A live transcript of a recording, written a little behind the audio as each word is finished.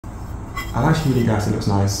I'm actually really gassed. It looks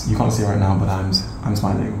nice. You can't see it right now, but I'm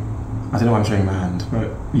smiling. I don't know why I'm showing my hand, but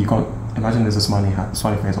you can't imagine there's a smiley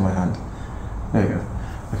face on my hand. There you go.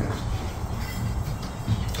 Okay.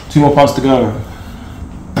 2 more parts to go.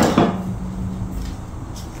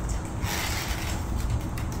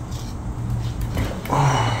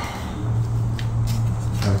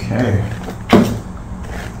 Okay.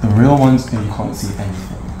 The real ones, you can't see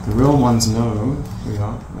anything. The real ones know. Here we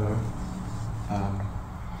are. No.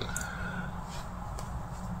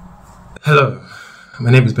 Hello,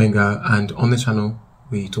 my name is Benga, and on this channel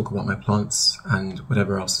we talk about my plants and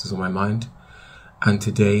whatever else is on my mind. And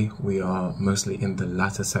today we are mostly in the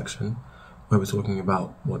latter section where we're talking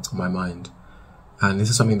about what's on my mind. And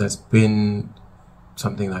this is something that's been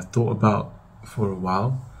something I've thought about for a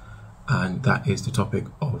while, and that is the topic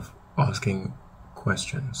of asking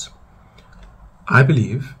questions. I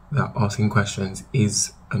believe that asking questions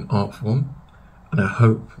is an art form, and I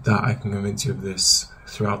hope that I can convince you of this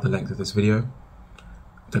throughout the length of this video.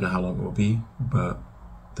 Don't know how long it will be, but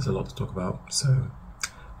there's a lot to talk about, so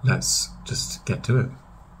let's just get to it.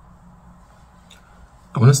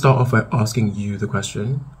 I want to start off by asking you the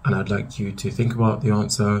question, and I'd like you to think about the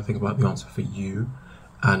answer for you,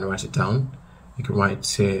 and write it down. You can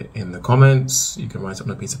write it in the comments, you can write it on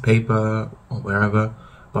a piece of paper, or wherever,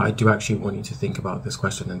 but I do actually want you to think about this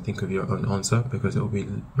question and think of your own answer, because it will be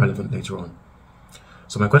relevant later on.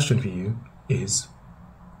 So my question for you is,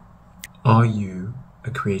 are you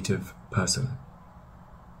a creative person?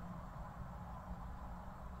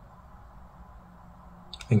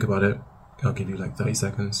 Think about it. I'll give you like 30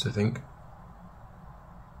 seconds to think.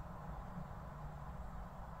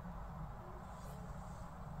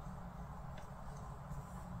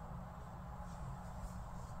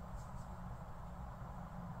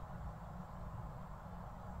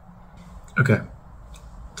 Okay,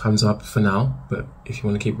 time's up for now, but if you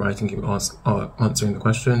want to keep writing, keep answering the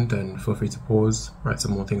question, then feel free to pause, write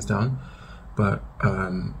some more things down. But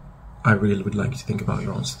I really would like you to think about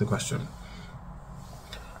your answer to the question.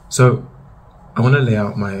 So I want to lay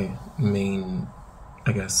out my main,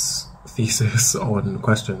 I guess, thesis on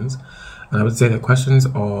questions. And I would say that questions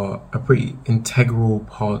are a pretty integral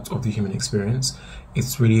part of the human experience.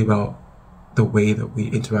 It's really about the way that we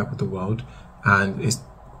interact with the world, and it's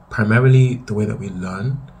primarily the way that we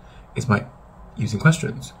learn is by using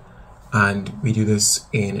questions. And we do this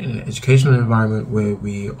in an educational environment where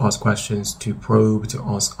we ask questions to probe, to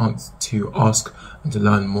ask and to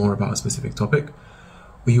learn more about a specific topic.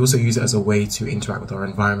 We also use it as a way to interact with our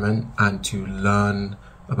environment and to learn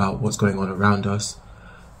about what's going on around us.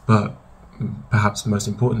 But perhaps most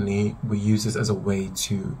importantly, we use this as a way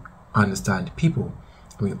to understand people.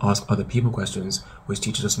 And we ask other people questions, which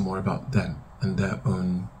teaches us more about them and their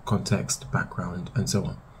own context, background, and so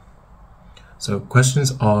on. So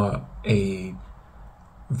questions are a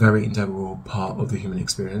very integral part of the human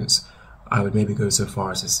experience. I would maybe go so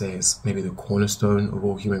far as to say it's maybe the cornerstone of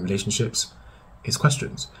all human relationships is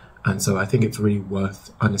questions. And so I think it's really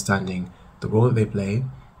worth understanding the role that they play,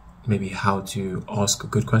 maybe how to ask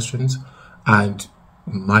good questions, and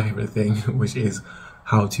my favorite thing, which is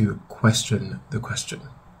how to question the question.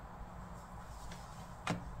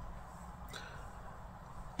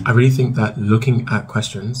 I really think that looking at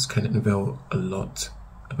questions can unveil a lot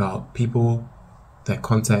about people, their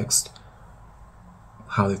context,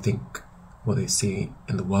 how they think, what they see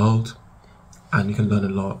in the world, and you can learn a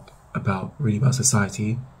lot about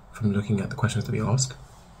society from looking at the questions that we ask.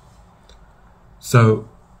 So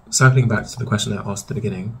circling back to the question I asked at the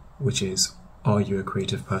beginning, which is, are you a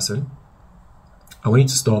creative person? I want you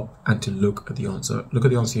to stop and to look at the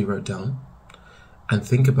answer you wrote down, and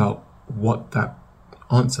think about what that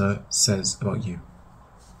answer says about you.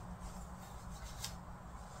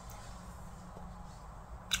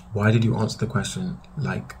 Why did you answer the question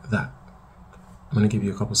like that? I'm going to give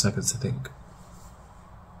you a couple seconds to think.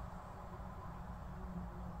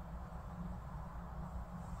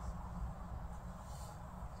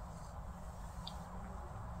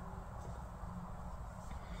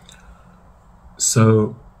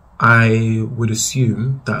 So I would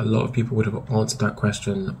assume that a lot of people would have answered that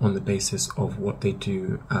question on the basis of what they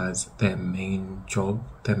do as their main job,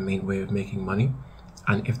 their main way of making money.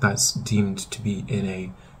 And if that's deemed to be in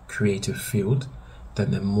a creative field,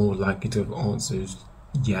 then they're more likely to have answered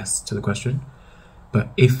yes to the question. But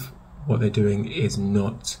if what they're doing is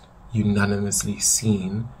not unanimously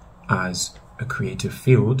seen as a creative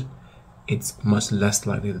field, it's much less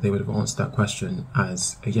likely that they would have answered that question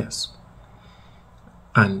as a yes.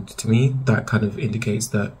 And to me, that kind of indicates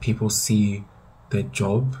that people see their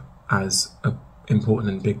job as an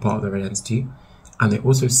important and big part of their identity, And they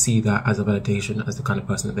also see that as a validation as the kind of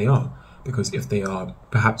person that they are. Because if they are,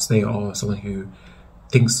 perhaps they are someone who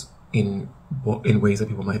thinks in ways that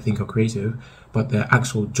people might think are creative, but their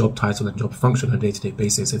actual job title and job function on a day-to-day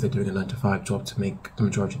basis, if they're doing a 9-to-5 job to make the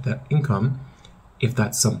majority of their income, if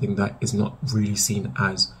that's something that is not really seen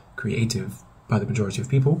as creative by the majority of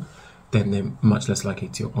people, then they're much less likely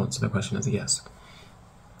to answer the question as a yes.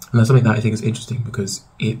 And that's something that I think is interesting, because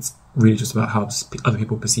it's really just about how other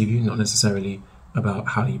people perceive you, not necessarily about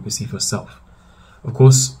how you perceive yourself. Of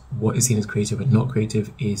course, what is seen as creative and not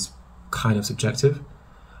creative is kind of subjective,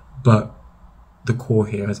 but the core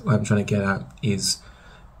here, as what I'm trying to get at, is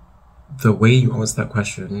the way you answer that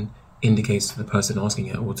question indicates to the person asking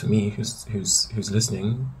it, or to me who's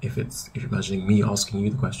listening, if you're imagining me asking you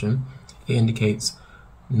the question, it indicates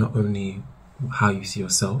not only how you see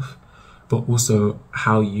yourself, but also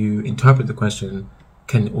how you interpret the question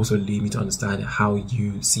can also lead me to understand how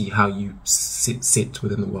you sit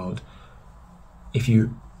within the world. If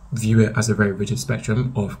you view it as a very rigid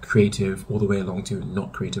spectrum of creative all the way along to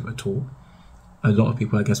not creative at all, a lot of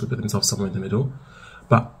people, I guess, would put themselves somewhere in the middle.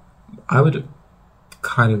 But I would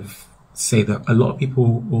kind of say that a lot of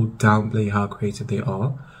people will downplay how creative they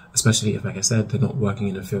are, especially if, like I said, they're not working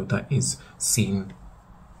in a field that is seen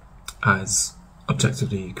as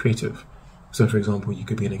objectively creative. So, for example, you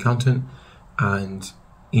could be an accountant, and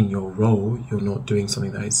in your role, you're not doing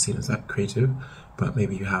something that is seen as that creative, but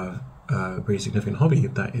maybe you have a very significant hobby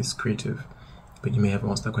that is creative, but you may have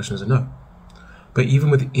answered that question as a no. But even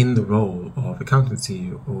within the role of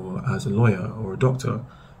accountancy, or as a lawyer or a doctor,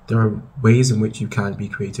 there are ways in which you can be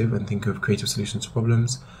creative and think of creative solutions to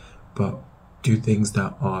problems, but do things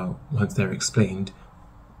that are, once they're explained,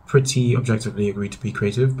 pretty objectively agreed to be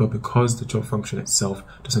creative, but because the job function itself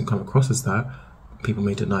doesn't come across as that, people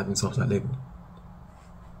may deny themselves that label.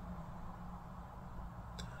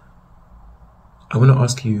 I want to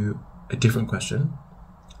ask you a different question,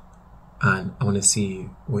 and I want to see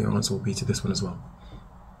what your answer will be to this one as well.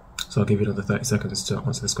 So I'll give you another 30 seconds to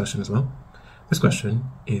answer this question as well. This question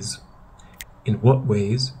is, in what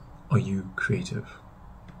ways are you creative?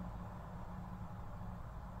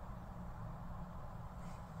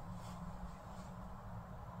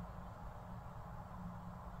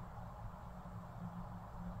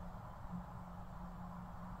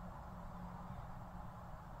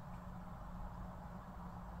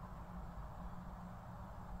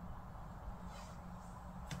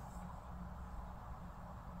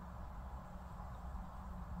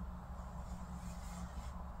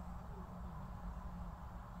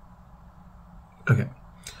 Okay.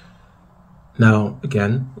 Now,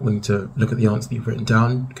 again, we need to look at the answer that you've written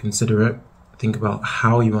down, consider it, think about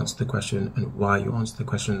how you answered the question and why you answered the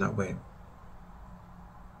question that way.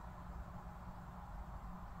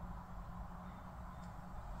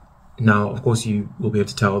 Now, of course, you will be able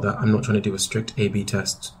to tell that I'm not trying to do a strict A/B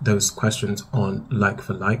test. Those questions aren't like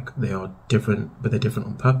for like. They are different, but they're different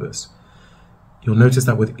on purpose. You'll notice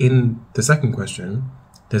that within the second question,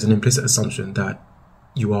 there's an implicit assumption that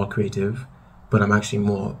you are creative, but I'm actually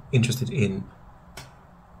more interested in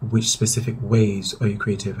which specific ways are you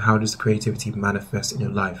creative? How does creativity manifest in your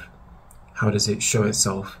life? How does it show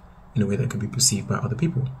itself in a way that can be perceived by other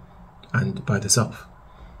people and by the self?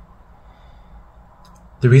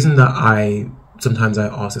 The reason that sometimes I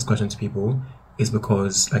ask this question to people is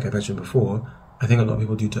because, like I mentioned before, I think a lot of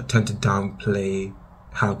people do tend to downplay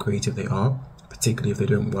how creative they are, particularly if they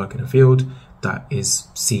don't work in a field that is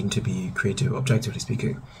seen to be creative, objectively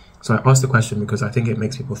speaking. So I ask the question because I think it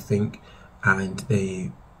makes people think, and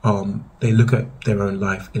they look at their own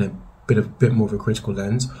life in a bit more of a critical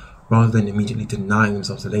lens, rather than immediately denying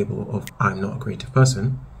themselves the label of I'm not a creative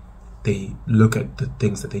person. They look at the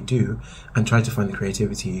things that they do and try to find the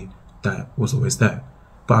creativity that was always there.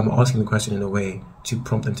 But I'm asking the question in a way to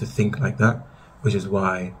prompt them to think like that, which is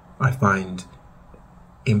why I find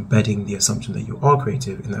embedding the assumption that you are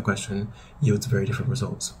creative in that question yields very different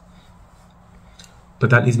results. But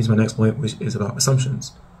that leads me to my next point, which is about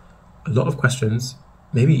assumptions. A lot of questions,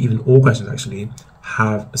 maybe even all questions actually,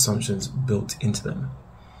 have assumptions built into them.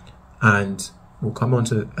 And we'll come on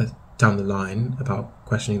to down the line about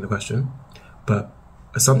questioning the question, but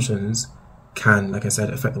assumptions can, like I said,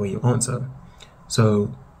 affect the way you answer.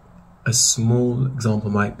 So a small example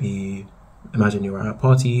might be, imagine you're at a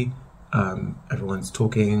party, everyone's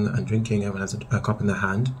talking and drinking, everyone has a cup in their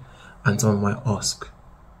hand, and someone might ask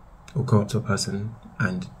or go up to a person,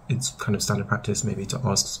 and it's kind of standard practice maybe to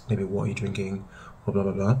ask maybe what are you drinking or blah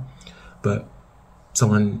blah blah, but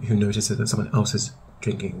someone who notices that someone else is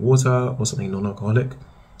drinking water or something non-alcoholic,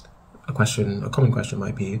 a common question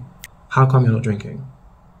might be, how come you're not drinking?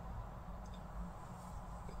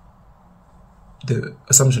 the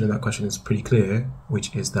assumption in that question is pretty clear,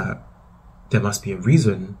 which is that there must be a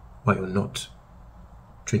reason why you're not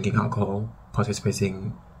drinking alcohol,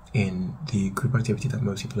 participating in the group activity that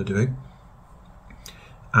most people are doing.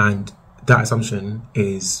 And that assumption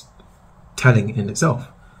is telling in itself,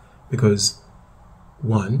 because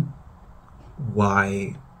one,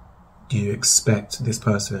 why do you expect this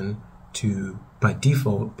person to, by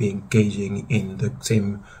default, be engaging in the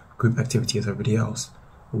same group activity as everybody else?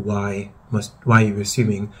 Why are you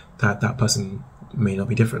assuming that that person may not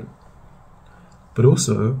be different? But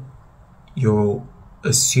also, you're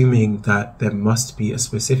assuming that there must be a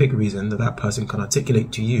specific reason that that person can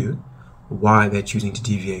articulate to you why they're choosing to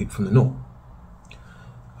deviate from the norm.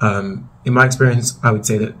 In my experience, I would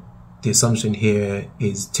say that the assumption here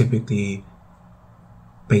is typically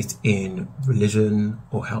based in religion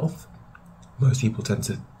or health. Most people tend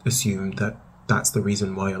to assume that that's the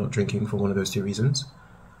reason why you're not drinking, for one of those two reasons.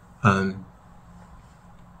 But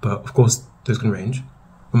of course, those can range.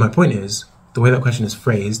 But my point is, the way that question is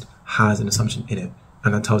phrased has an assumption in it,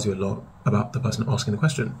 and that tells you a lot about the person asking the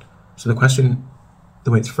question. So the question,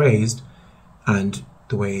 the way it's phrased, and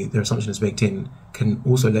the way their assumption is baked in, can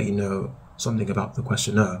also let you know something about the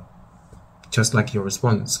questioner, just like your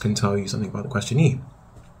response can tell you something about the questionee.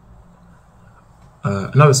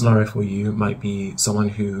 Another scenario for you might be someone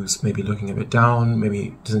who's maybe looking a bit down,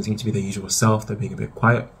 maybe doesn't seem to be their usual self, they're being a bit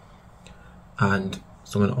quiet, and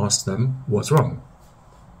someone asks them, what's wrong?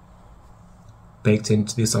 Baked in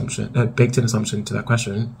assumption to that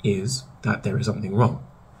question is that there is something wrong.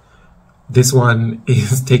 This one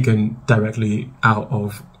is taken directly out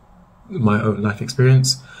of my own life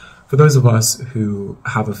experience. For those of us who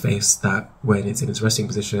have a face that, when it's in its resting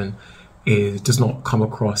position, it does not come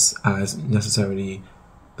across as necessarily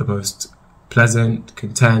the most pleasant,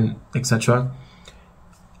 content, etc.,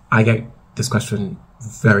 I get this question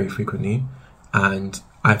very frequently, and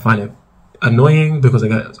I find it annoying because I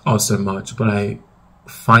get asked so much, but I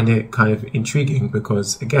find it kind of intriguing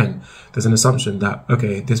because, again, there's an assumption that,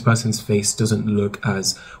 okay, this person's face doesn't look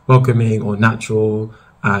as welcoming or natural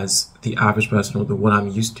as the average person or the one I'm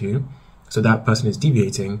used to, so that person is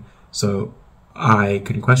deviating. So I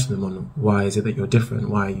can question them on, why is it that you're different?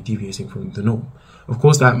 Why are you deviating from the norm? Of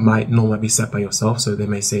course, that norm might be set by yourself, so they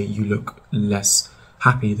may say you look less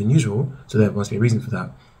happy than usual, so there must be a reason for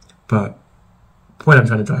that. But the point I'm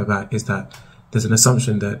trying to drive at is that there's an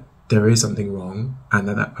assumption that there is something wrong, and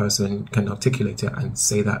that that person can articulate it and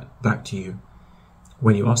say that back to you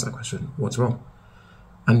when you ask that question, what's wrong?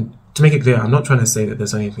 And to make it clear, I'm not trying to say that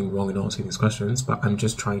there's anything wrong in answering these questions, but I'm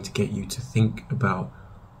just trying to get you to think about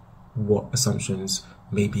what assumptions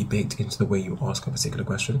may be baked into the way you ask a particular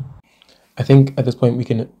question. I think at this point we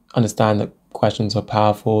can understand that questions are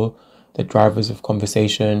powerful, they're drivers of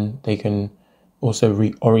conversation, they can also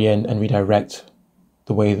reorient and redirect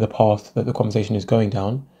the path that the conversation is going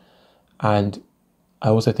down. And I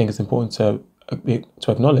also think it's important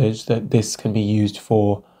to acknowledge that this can be used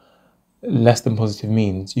for less than positive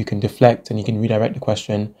means. You can deflect and you can redirect the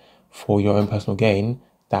question for your own personal gain.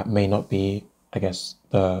 That may not be, I guess,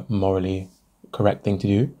 the morally correct thing to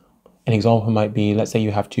do. An example might be, let's say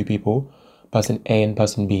you have two people, person A and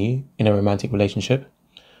person B, in a romantic relationship,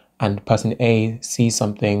 and person A sees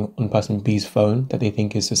something on person B's phone that they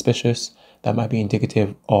think is suspicious, that might be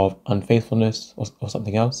indicative of unfaithfulness or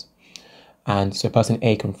something else. And so person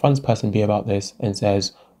A confronts person B about this and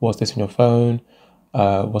says, what's this on your phone?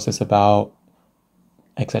 What's this about?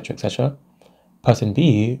 Etc., etc. Person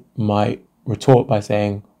B might retort by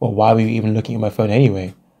saying, well, why were you even looking at my phone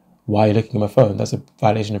anyway? Why are you looking at my phone? That's a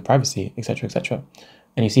violation of privacy, etc., etc.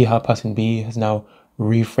 And you see how person B has now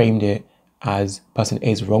reframed it as person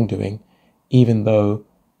A's wrongdoing, even though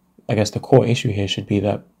I guess the core issue here should be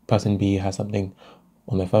that person B has something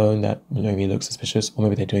on their phone that maybe looks suspicious, or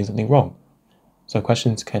maybe they're doing something wrong. So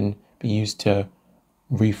questions can be used to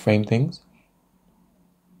reframe things.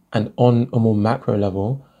 And on a more macro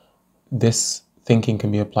level, this thinking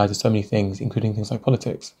can be applied to so many things, including things like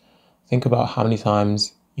politics. Think about how many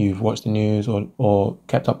times you've watched the news or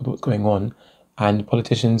kept up with what's going on, and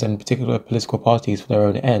politicians and particular political parties, for their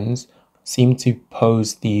own ends, seem to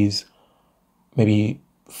pose these maybe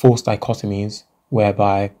false dichotomies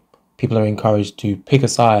whereby people are encouraged to pick a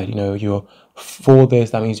side. You're for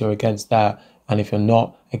this, that means you're against that. And if you're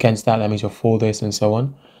not against that, that means you're for this, and so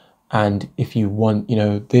on. And if you want,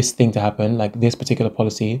 this thing to happen, like this particular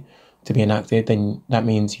policy to be enacted, then that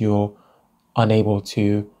means you're unable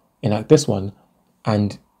to enact this one.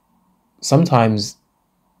 And sometimes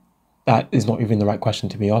that is not even the right question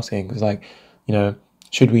to be asking. It's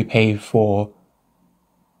should we pay for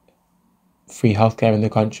free healthcare in the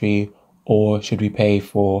country, or should we pay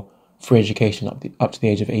for free education up to the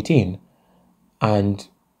age of 18. And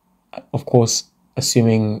of course,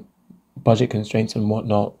 assuming budget constraints and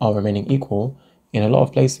whatnot are remaining equal, in a lot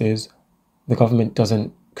of places, the government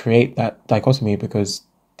doesn't create that dichotomy because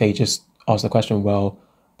they just ask the question, well,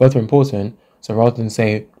 both are important. So rather than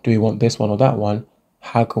say, do we want this one or that one,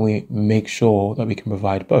 how can we make sure that we can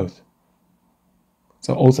provide both?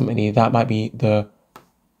 So ultimately, that might be the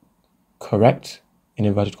correct, in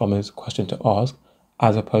inverted commas, question to ask,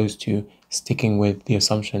 as opposed to sticking with the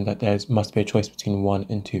assumption that there must be a choice between one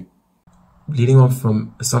and two. Leading on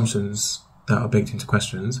from assumptions that are baked into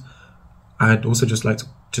questions, I'd also just like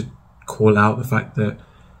to call out the fact that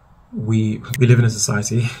we live in a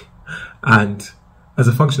society, and as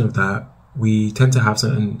a function of that, we tend to have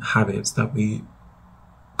certain habits that we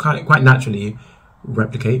quite naturally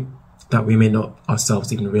replicate that we may not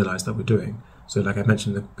ourselves even realize that we're doing. So like I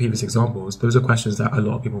mentioned in the previous examples, those are questions that a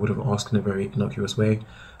lot of people would have asked in a very innocuous way,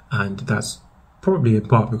 and that's probably in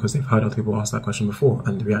part because they've heard other people ask that question before,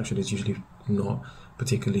 and the reaction is usually not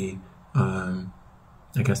particularly, I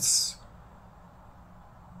guess,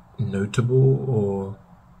 notable or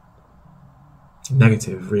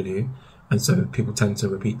negative, really. And so people tend to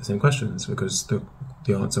repeat the same questions because the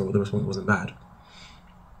answer or the response wasn't bad.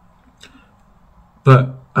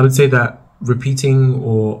 But I would say that repeating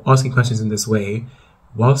or asking questions in this way,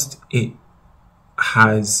 whilst it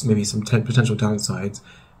has maybe some potential downsides,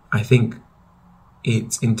 I think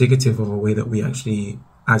it's indicative of a way that we actually,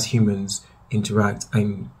 as humans, interact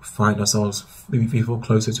and find ourselves, maybe feel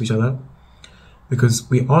closer to each other. Because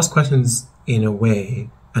we ask questions in a way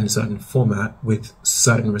and a certain format with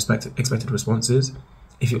certain expected responses.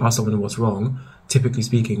 If you ask someone what's wrong, typically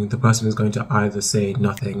speaking, the person is going to either say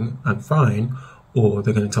nothing, I'm fine, or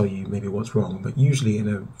they're going to tell you maybe what's wrong, but usually in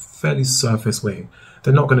a fairly surface way.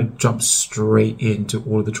 They're not going to jump straight into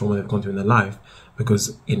all of the trauma they've gone through in their life,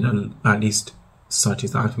 because in at least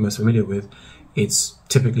societies that I'm most familiar with, it's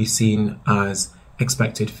typically seen as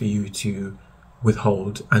expected for you to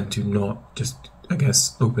withhold and to not just, I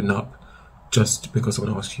guess, open up just because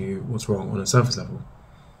someone asks you what's wrong on a surface level.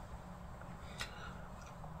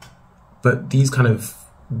 But these kind of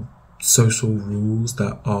social rules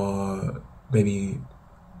that are maybe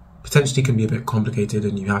potentially can be a bit complicated,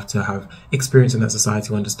 and you have to have experience in that society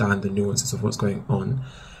to understand the nuances of what's going on.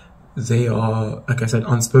 They are, like I said,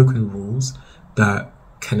 unspoken rules that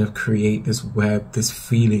kind of create this web, this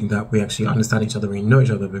feeling that we actually understand each other, we know each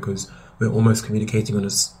other, because we're almost communicating on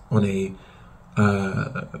a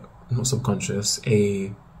not subconscious,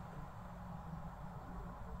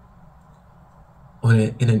 on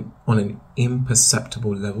an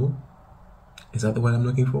imperceptible level. Is that the word I'm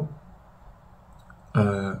looking for?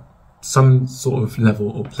 Some sort of level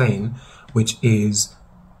or plane, which is,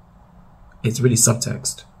 it's really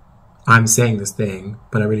subtext. I'm saying this thing,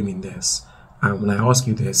 but I really mean this. And when I ask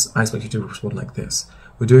you this, I expect you to respond like this.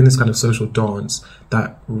 We're doing this kind of social dance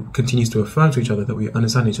that continues to affirm to each other that we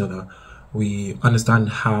understand each other. We understand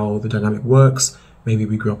how the dynamic works. Maybe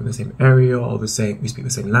we grew up in the same area, or we speak the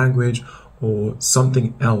same language, or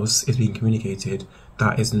something else is being communicated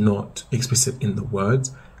that is not explicit in the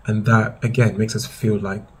words. And that, again, makes us feel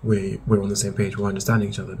like we're on the same page, we're understanding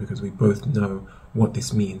each other, because we both know what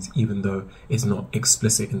this means, even though it's not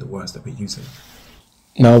explicit in the words that we're using.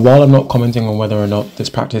 Now, while I'm not commenting on whether or not this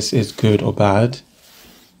practice is good or bad,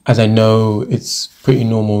 as I know it's pretty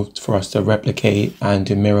normal for us to replicate and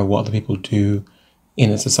to mirror what other people do in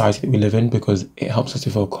the society that we live in, because it helps us to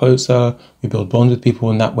feel closer, we build bonds with people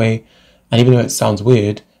in that way. And even though it sounds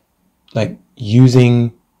weird, like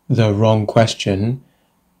using the wrong question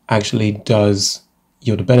actually does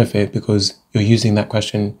yield a benefit, because you're using that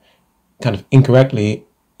question kind of incorrectly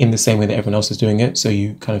in the same way that everyone else is doing it, so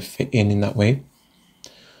you kind of fit in that way.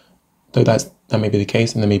 Though that may be the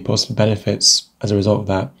case, and there may be positive benefits as a result of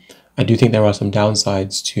that, I do think there are some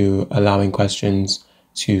downsides to allowing questions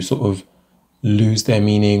to sort of lose their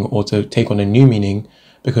meaning or to take on a new meaning,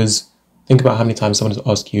 because think about how many times someone has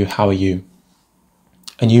asked you, how are you?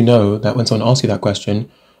 And you know that when someone asks you that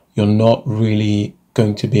question, you're not really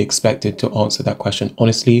going to be expected to answer that question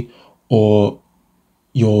honestly, or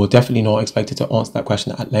you're definitely not expected to answer that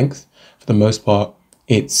question at length. For the most part,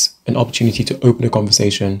 it's an opportunity to open a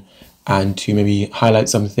conversation and to maybe highlight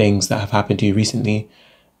some things that have happened to you recently,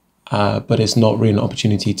 but it's not really an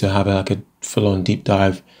opportunity to have a full-on deep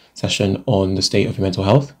dive session on the state of your mental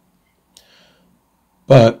health.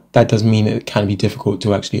 But that does mean it can be difficult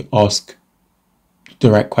to actually ask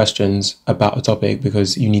direct questions about a topic,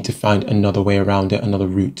 because you need to find another way around it, another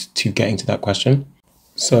route to getting to that question.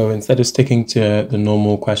 So instead of sticking to the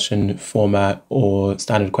normal question format or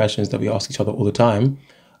standard questions that we ask each other all the time,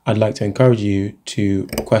 I'd like to encourage you to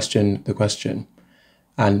question the question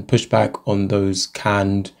and push back on those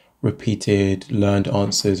canned, repeated, learned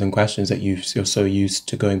answers and questions that you're so used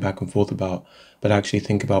to going back and forth about, but actually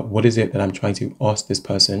think about what is it that I'm trying to ask this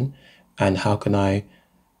person, and how can I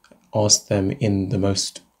ask them in the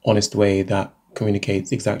most honest way that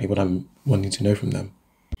communicates exactly what I'm wanting to know from them.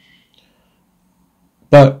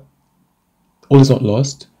 But all is not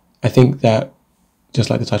lost. I think that, just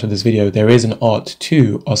like the title of this video, there is an art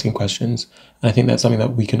to asking questions. And I think that's something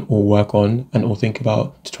that we can all work on and all think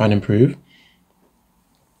about to try and improve.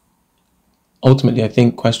 Ultimately, I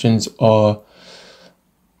think questions are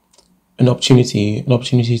an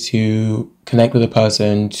opportunity to connect with a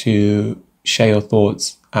person, to share your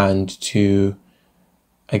thoughts, and to,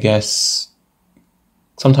 I guess,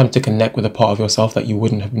 sometimes to connect with a part of yourself that you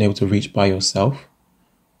wouldn't have been able to reach by yourself.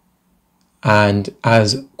 And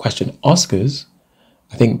as question askers,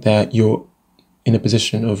 I think that you're in a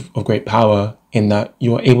position of great power in that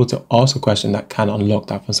you're able to ask a question that can unlock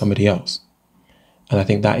that for somebody else. And I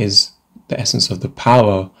think that is the essence of the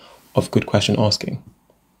power of good question asking.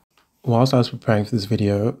 Whilst I was preparing for this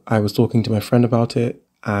video, I was talking to my friend about it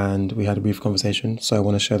and we had a brief conversation, so I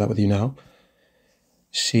want to share that with you now.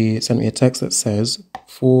 She sent me a text that says,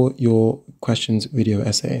 for your questions video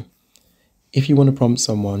essay, if you want to prompt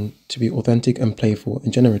someone to be authentic and playful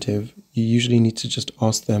and generative, you usually need to just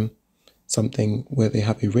ask them something where they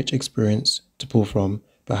have a rich experience to pull from,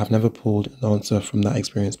 but have never pulled an answer from that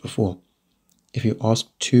experience before. If you ask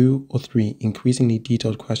 2 or 3 increasingly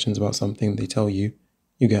detailed questions about something they tell you,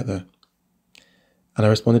 you get there. And I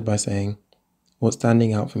responded by saying, what's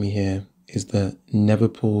standing out for me here is the never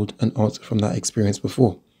pulled an answer from that experience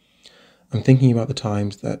before. I'm thinking about the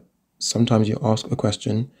times that sometimes you ask a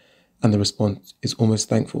question and the response is almost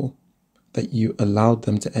thankful that you allowed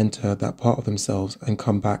them to enter that part of themselves and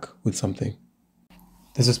come back with something.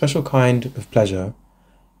 There's a special kind of pleasure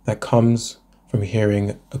that comes from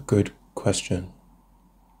hearing a good question.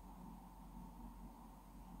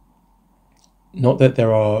 Not that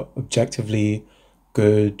there are objectively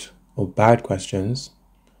good or bad questions,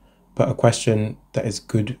 but a question that is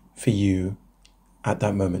good for you at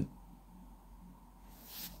that moment.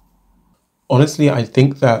 Honestly, I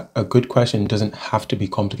think that a good question doesn't have to be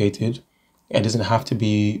complicated. It doesn't have to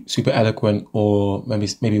be super eloquent or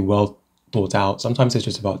maybe well thought out. Sometimes it's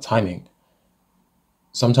just about timing.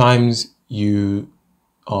 Sometimes you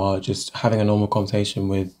are just having a normal conversation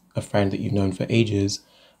with a friend that you've known for ages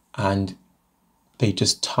and they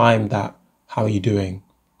just time that, how are you doing?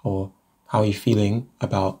 Or how are you feeling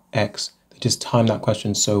about X? They just time that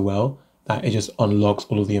question so well that it just unlocks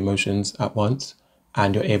all of the emotions at once,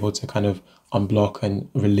 and you're able to kind of unblock and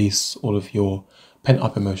release all of your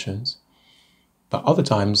pent-up emotions. But other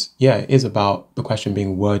times, yeah, it is about the question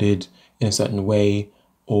being worded in a certain way,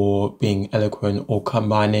 or being eloquent, or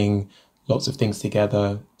combining lots of things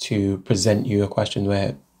together to present you a question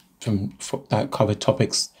where that covered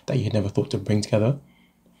topics that you had never thought to bring together.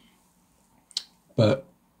 But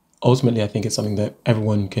ultimately, I think it's something that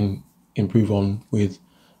everyone can improve on with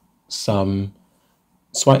some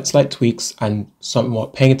slight tweaks and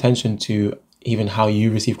somewhat paying attention to even how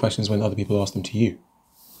you receive questions when other people ask them to you.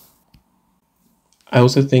 I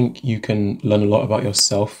also think you can learn a lot about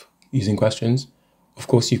yourself using questions. Of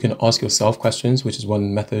course, you can ask yourself questions, which is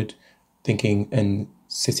one method, thinking and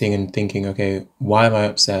sitting and thinking, okay, why am I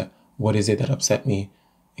upset? What is it that upset me,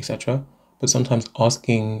 etc. But sometimes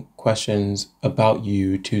asking questions about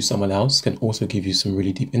you to someone else can also give you some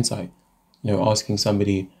really deep insight. You know, asking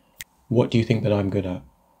somebody, what do you think that I'm good at?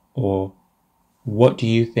 Or what do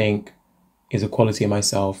you think is a quality of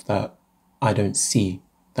myself that I don't see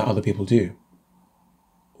that other people do?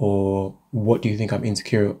 Or what do you think I'm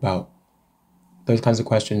insecure about? Those kinds of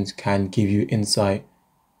questions can give you insight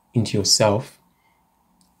into yourself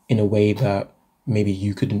in a way that maybe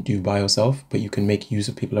you couldn't do by yourself, but you can make use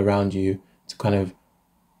of people around you to kind of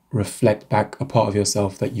reflect back a part of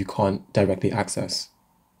yourself that you can't directly access.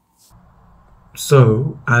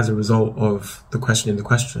 So, as a result of the question in the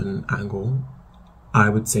question angle, I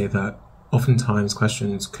would say that oftentimes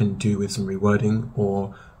questions can do with some rewording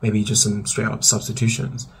or maybe just some straight up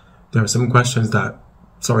substitutions. There are some questions that,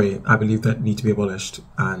 I believe that need to be abolished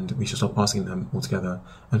and we should stop asking them altogether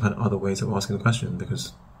and find other ways of asking the question,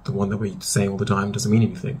 because the one that we say all the time doesn't mean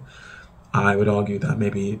anything. I would argue that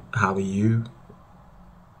maybe how are you?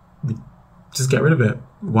 We just get rid of it.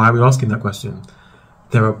 Why are we asking that question?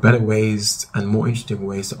 There are better ways and more interesting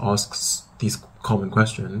ways to ask these common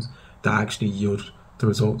questions that actually yield the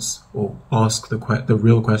results, or ask the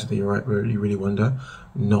real question that you really wonder,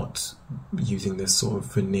 not using this sort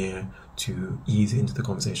of veneer to ease into the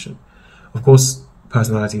conversation. Of course,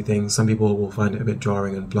 personality thing. Some people will find it a bit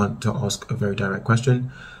jarring and blunt to ask a very direct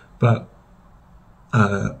question, but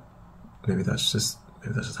maybe that's just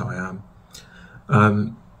how I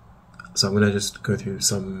am. So I'm going to just go through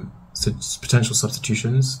some potential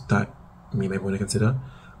substitutions that you may want to consider.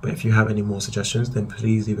 But if you have any more suggestions, then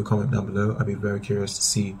please leave a comment down below. I'd be very curious to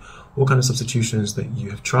see what kind of substitutions that you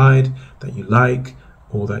have tried, that you like,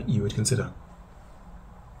 or that you would consider.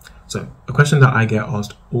 So a question that I get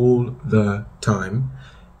asked all the time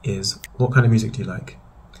is, what kind of music do you like?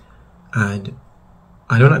 And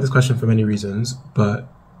I don't like this question for many reasons,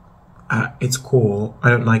 but at its core, I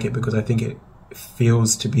don't like it because I think it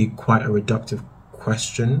feels to be quite a reductive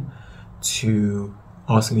question to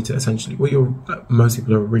asking me to essentially, what most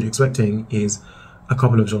people are really expecting is a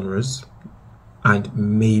couple of genres and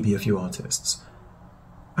maybe a few artists,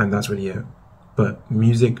 and that's really it. But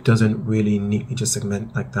music doesn't really neatly just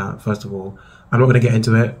segment like that. First of all, I'm not going to get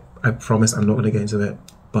into it. I promise I'm not going to get into it.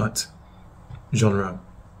 But genre,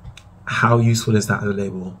 how useful is that as a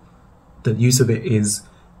label? The use of it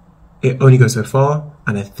only goes so far,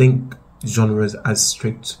 and I think genres as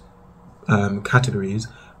strict categories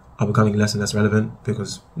are becoming less and less relevant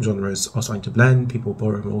because genres are starting to blend, people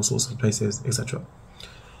borrow from all sorts of places, etc.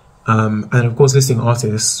 And of course, listing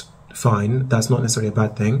artists, fine, that's not necessarily a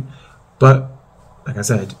bad thing, but like I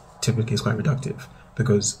said, typically it's quite reductive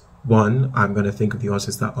because one, I'm going to think of the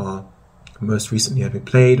artists that are most recently have been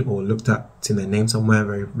played or looked at, seen their name somewhere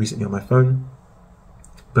very recently on my phone,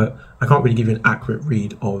 but I can't really give you an accurate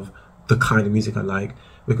read of the kind of music I like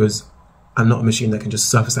because I'm not a machine that can just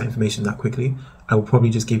surface that information that quickly. I will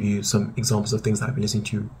probably just give you some examples of things that I've been listening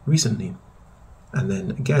to recently. And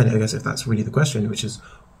then again, I guess if that's really the question, which is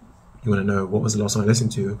you want to know what was the last song I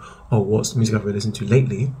listened to or what's music I've been listening to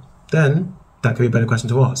lately, then that could be a better question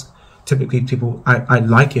to ask. Typically people, I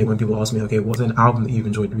like it when people ask me, okay, what's an album that you've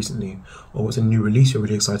enjoyed recently? Or what's a new release you're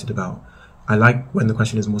really excited about? I like when the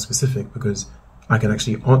question is more specific because I can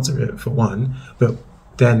actually answer it for one, but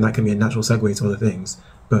then that can be a natural segue to other things.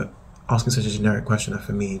 But asking such a generic question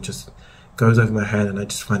for me just goes over my head and I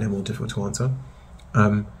just find it more difficult to answer.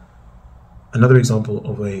 Another example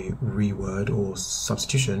of a reword or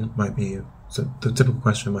substitution might be, so the typical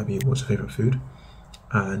question might be, what's your favorite food?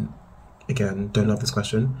 And again, don't love this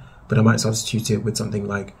question, but I might substitute it with something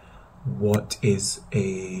like, what is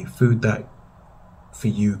a food that for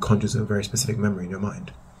you conjures a very specific memory in your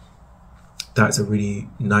mind? That's a really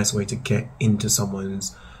nice way to get into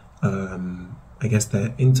someone's I guess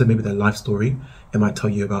they're into maybe their life story. It might tell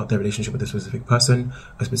you about their relationship with a specific person,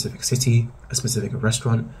 a specific city, a specific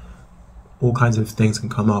restaurant. All kinds of things can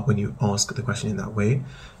come up when you ask the question in that way,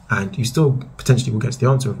 and you still potentially will get to the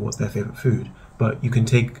answer of what's their favorite food, but you can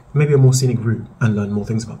take maybe a more scenic route and learn more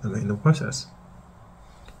things about them in the process.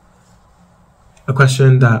 A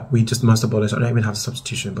question that we just must abolish, I don't even have a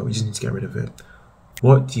substitution, but we just need to get rid of it.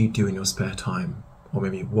 What do you do in your spare time? Or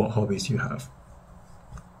maybe what hobbies do you have?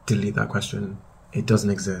 Delete that question. It doesn't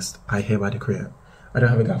exist. I hereby decree it. I don't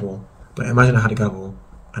have a gavel, but imagine I had a gavel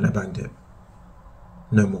and I banged it.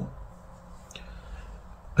 No more.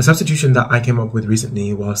 A substitution that I came up with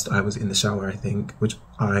recently whilst I was in the shower, I think, which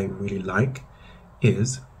I really like,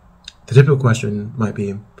 is the typical question might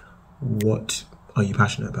be, what are you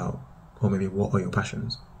passionate about? Or maybe, what are your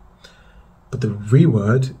passions? But the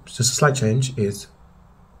reword, just a slight change, is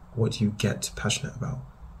what do you get passionate about?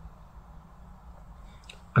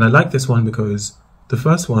 And I like this one because the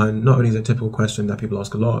first one, not only is a typical question that people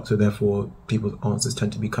ask a lot, so therefore people's answers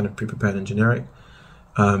tend to be kind of pre-prepared and generic,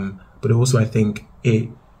 but also I think it,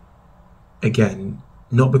 again,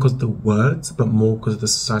 not because of the words, but more because of the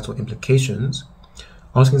societal implications,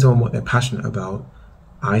 asking someone what they're passionate about,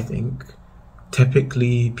 I think,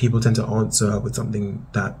 typically people tend to answer with something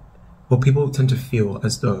that, well, people tend to feel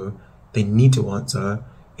as though they need to answer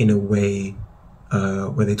in a way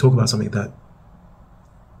where they talk about something that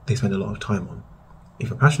they spend a lot of time on. If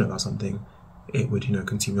you're passionate about something, it would,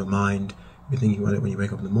 consume your mind. You're thinking about it when you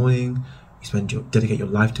wake up in the morning, dedicate your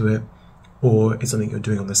life to it, or it's something you're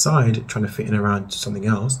doing on the side, trying to fit in around something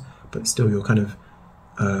else, but still you're kind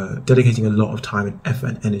of dedicating a lot of time and effort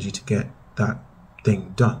and energy to get that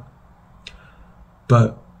thing done.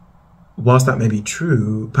 But whilst that may be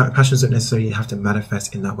true, passions don't necessarily have to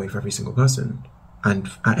manifest in that way for every single person and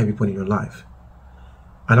at every point in your life.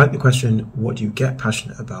 I like the question, what do you get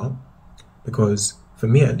passionate about? Because for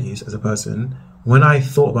me, at least, as a person, when I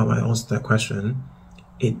thought about my answer to that question,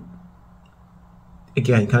 it,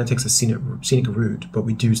 again, kind of takes a scenic route, but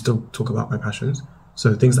we do still talk about my passions.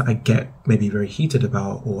 So things that I get maybe very heated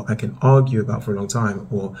about, or I can argue about for a long time,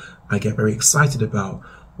 or I get very excited about,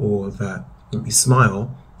 or that make me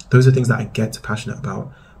smile, those are things that I get passionate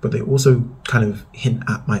about. but they also kind of hint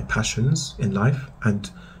at my passions in life.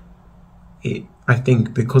 And I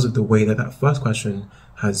think because of the way that that first question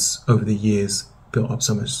has over the years built up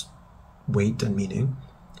so much weight and meaning,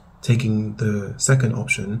 taking the second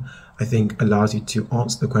option, I think, allows you to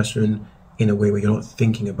answer the question in a way where you're not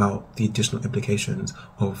thinking about the additional implications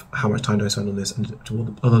of how much time do I spend on this, and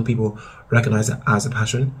to other people recognize it as a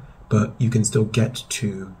passion, but you can still get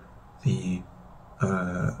to the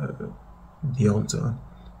answer.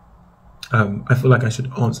 I feel like I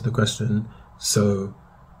should answer the question, so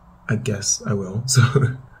I guess I will. So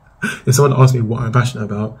if someone asks me what I'm passionate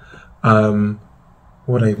about, what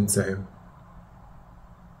would I even say?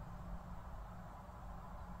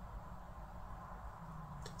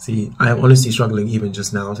 See, I am honestly struggling even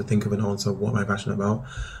just now to think of an answer. What am I passionate about?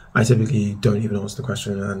 I typically don't even answer the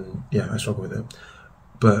question, and yeah, I struggle with it.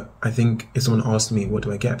 But I think if someone asks me, what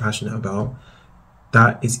do I get passionate about?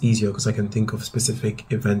 That is easier because I can think of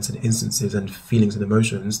specific events and instances and feelings and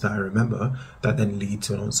emotions that I remember that then lead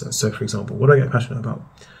to an answer. So, for example, what do I get passionate about?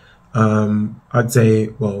 I'd say,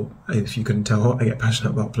 well, if you can tell, I get passionate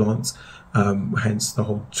about plants, hence the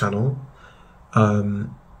whole channel.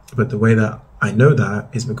 But the way that I know that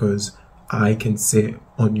is because I can sit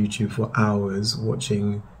on YouTube for hours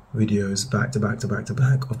watching videos back to back to back to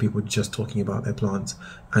back of people just talking about their plants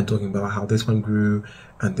and talking about how this one grew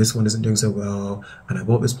and this one isn't doing so well, and I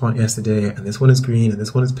bought this plant yesterday and this one is green and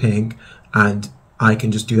this one is pink, and I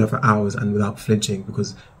can just do that for hours and without flinching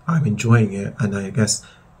because I'm enjoying it. And I guess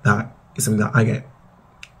that is something that I get,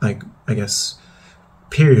 like, I guess,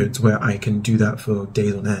 periods where I can do that for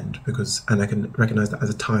days on end, and I can recognize that as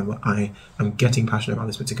a time where I am getting passionate about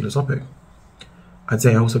this particular topic. I'd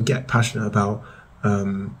say I also get passionate about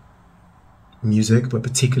music, but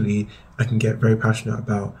particularly I can get very passionate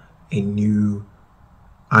about a new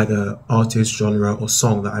either artist, genre, or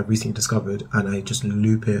song that I've recently discovered, and I just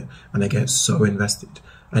loop it and I get so invested.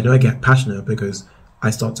 I know I get passionate because I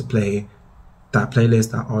start to play that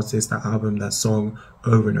playlist, that artist, that album, that song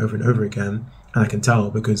over and over and over again, and I can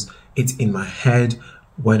tell because it's in my head.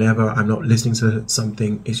 Whenever I'm not listening to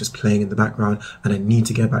something, it's just playing in the background, and I need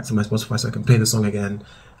to get back to my Spotify so I can play the song again.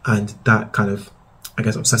 And that kind of, I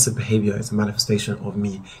guess, obsessive behavior is a manifestation of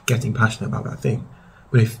me getting passionate about that thing.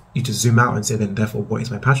 But if you just zoom out and say, then therefore, what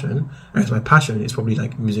is my passion? I guess my passion is probably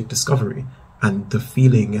like music discovery and the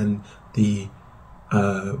feeling and the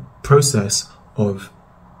process of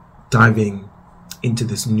diving into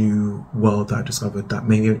this new world that I've discovered that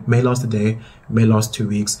may last a day, may last 2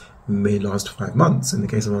 weeks, may last 5 months in the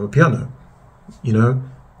case of amapiano. You know,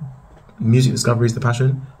 music discovery is the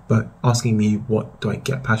passion, but asking me what do I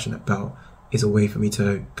get passionate about is a way for me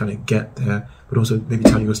to kind of get there, but also maybe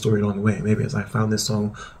tell you a story along the way. Maybe as I found this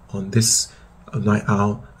song on this night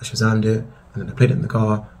out, I Shazammed it, and then I played it in the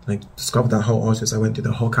car, and I discovered that whole artist, I went through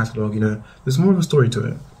the whole catalogue, you know, there's more of a story to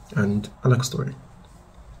it, and I like a story.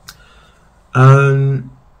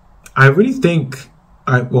 I really think,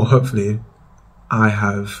 hopefully, I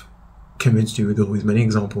have convinced you with all these many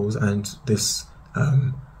examples and this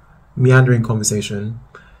meandering conversation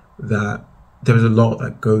that there's a lot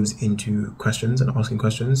that goes into questions and asking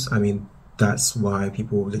questions. I mean, that's why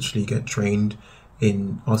people literally get trained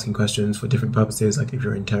in asking questions for different purposes. Like if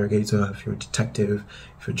you're an interrogator, if you're a detective,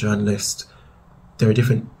 if you're a journalist, there are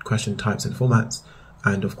different question types and formats.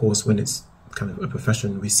 And of course, when it's kind of a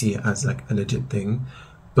profession, we see it as like a legit thing.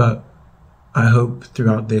 But I hope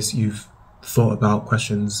throughout this you've thought about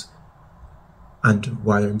questions and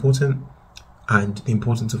why they're important, and the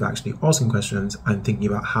importance of actually asking questions and thinking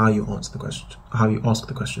about how you answer the question, how you ask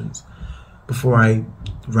the questions. Before I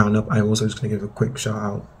round up, I'm also just going to give a quick shout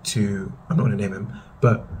out to, I'm not going to name him,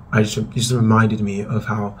 but I just reminded me of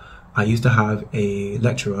how I used to have a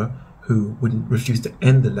lecturer who wouldn't refuse to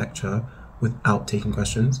end the lecture without taking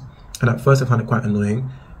questions. And at first I found it quite annoying,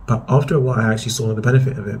 but after a while I actually saw the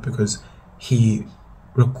benefit of it because he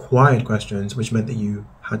required questions, which meant that you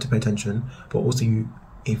had to pay attention, but also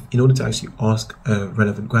in order to actually ask a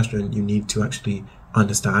relevant question, you need to actually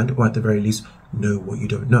understand, or at the very least know what you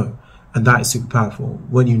don't know. And that is super powerful.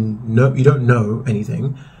 When you don't know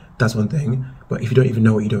anything, that's one thing, but if you don't even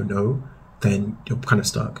know what you don't know, then you're kind of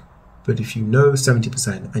stuck. But if you know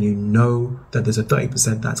 70% and you know that there's a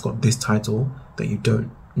 30% that's got this title that you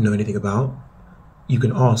don't know anything about, you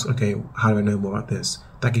can ask, okay, how do I know more about this?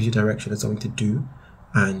 That gives you direction and something to do,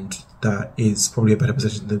 and that is probably a better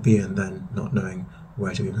position to be in than not knowing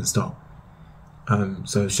where to even start.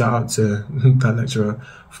 So shout out to that lecturer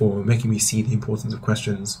for making me see the importance of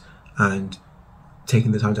questions and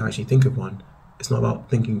taking the time to actually think of one. It's not about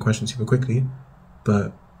thinking questions super quickly,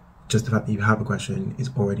 but just the fact that you have a question is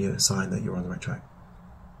already a sign that you're on the right track.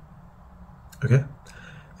 Okay?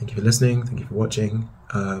 Thank you for listening. Thank you for watching.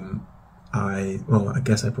 I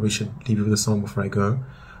guess I probably should leave you with a song before I go.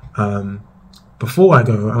 Before I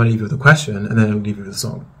go, I want to leave you with a question, and then I'll leave you with a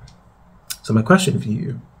song. So my question for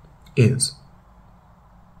you is,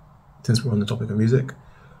 since we're on the topic of music,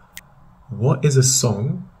 what is a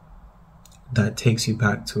song that takes you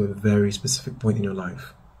back to a very specific point in your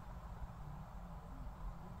life?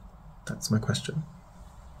 That's my question.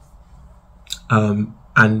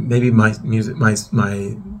 And maybe my music, my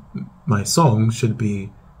song should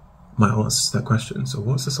be my answer to that question. So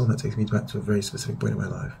what's the song that takes me back to a very specific point in my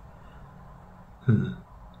life?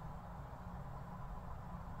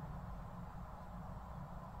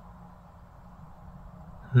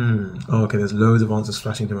 Oh, okay, there's loads of answers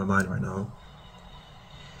flashing through my mind right now.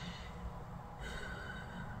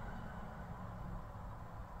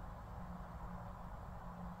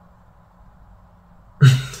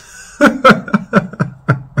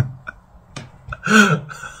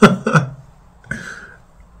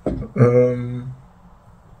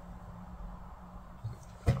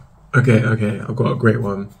 Okay, I've got a great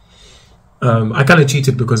one. I kind of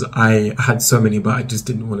cheated because I had so many, but I just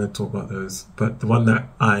didn't want to talk about those. But the one that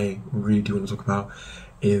I really do want to talk about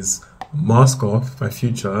is Mask Off by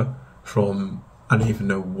Future from, I don't even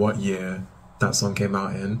know what year that song came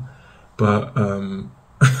out in, but I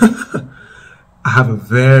have a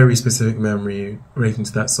very specific memory relating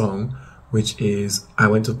to that song, which is I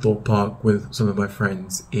went to Thorpe Park with some of my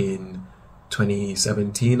friends in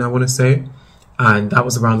 2017, I want to say. And that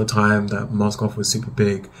was around the time that Mask Off was super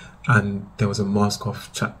big, and there was a Mask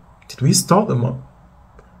Off chat. Did we start the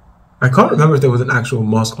I can't remember if there was an actual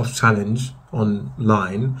Mask Off challenge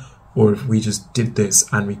online, or if we just did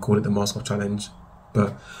this and we called it the Mask Off challenge.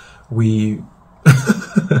 But we,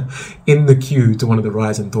 in the queue to one of the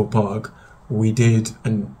rides in Thorpe Park, we did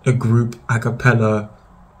a group a cappella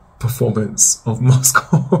performance of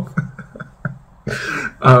Mask Off,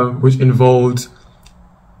 which involved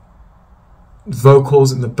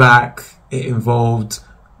vocals in the back. It involved,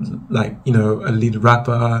 like, you know, a lead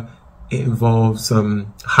rapper. It involved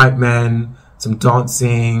some hype men, some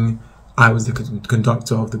dancing. I was the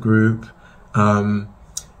conductor of the group.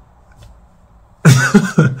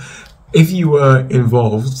 If you were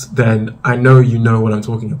involved, then I know you know what I'm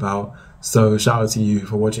talking about. So shout out to you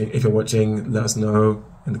for watching. If you're watching, let us know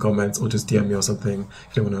in the comments, or just DM me or something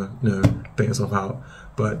if you don't want to, you know, bait yourself out.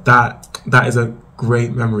 But that is a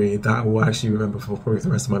great memory that I will actually remember for probably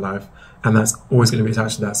the rest of my life, and that's always going to be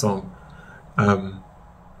attached to that song.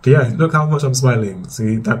 But yeah, look how much I'm smiling.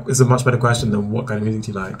 See, that is a much better question than what kind of music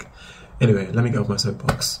do you like. Anyway, let me get off my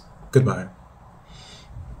soapbox. Goodbye.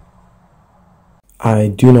 I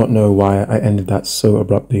do not know why I ended that so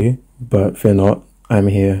abruptly, but fear not, I'm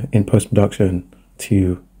here in post-production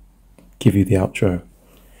to give you the outro.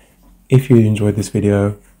 If you enjoyed this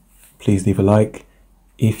video, please leave a like.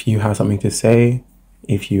 If you have something to say,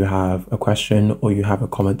 if you have a question or you have a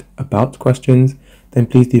comment about questions, then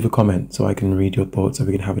please leave a comment so I can read your thoughts and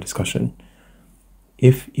we can have a discussion.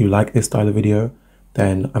 If you like this style of video,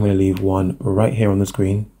 then I'm going to leave one right here on the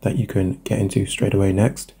screen that you can get into straight away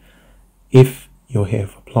next. If you're here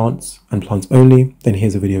for plants and plants only, then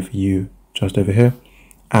here's a video for you just over here.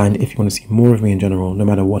 And if you want to see more of me in general, no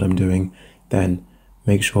matter what I'm doing, then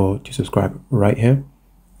make sure to subscribe right here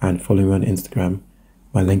and follow me on Instagram.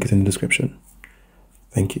 My link is in the description.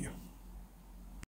 Thank you.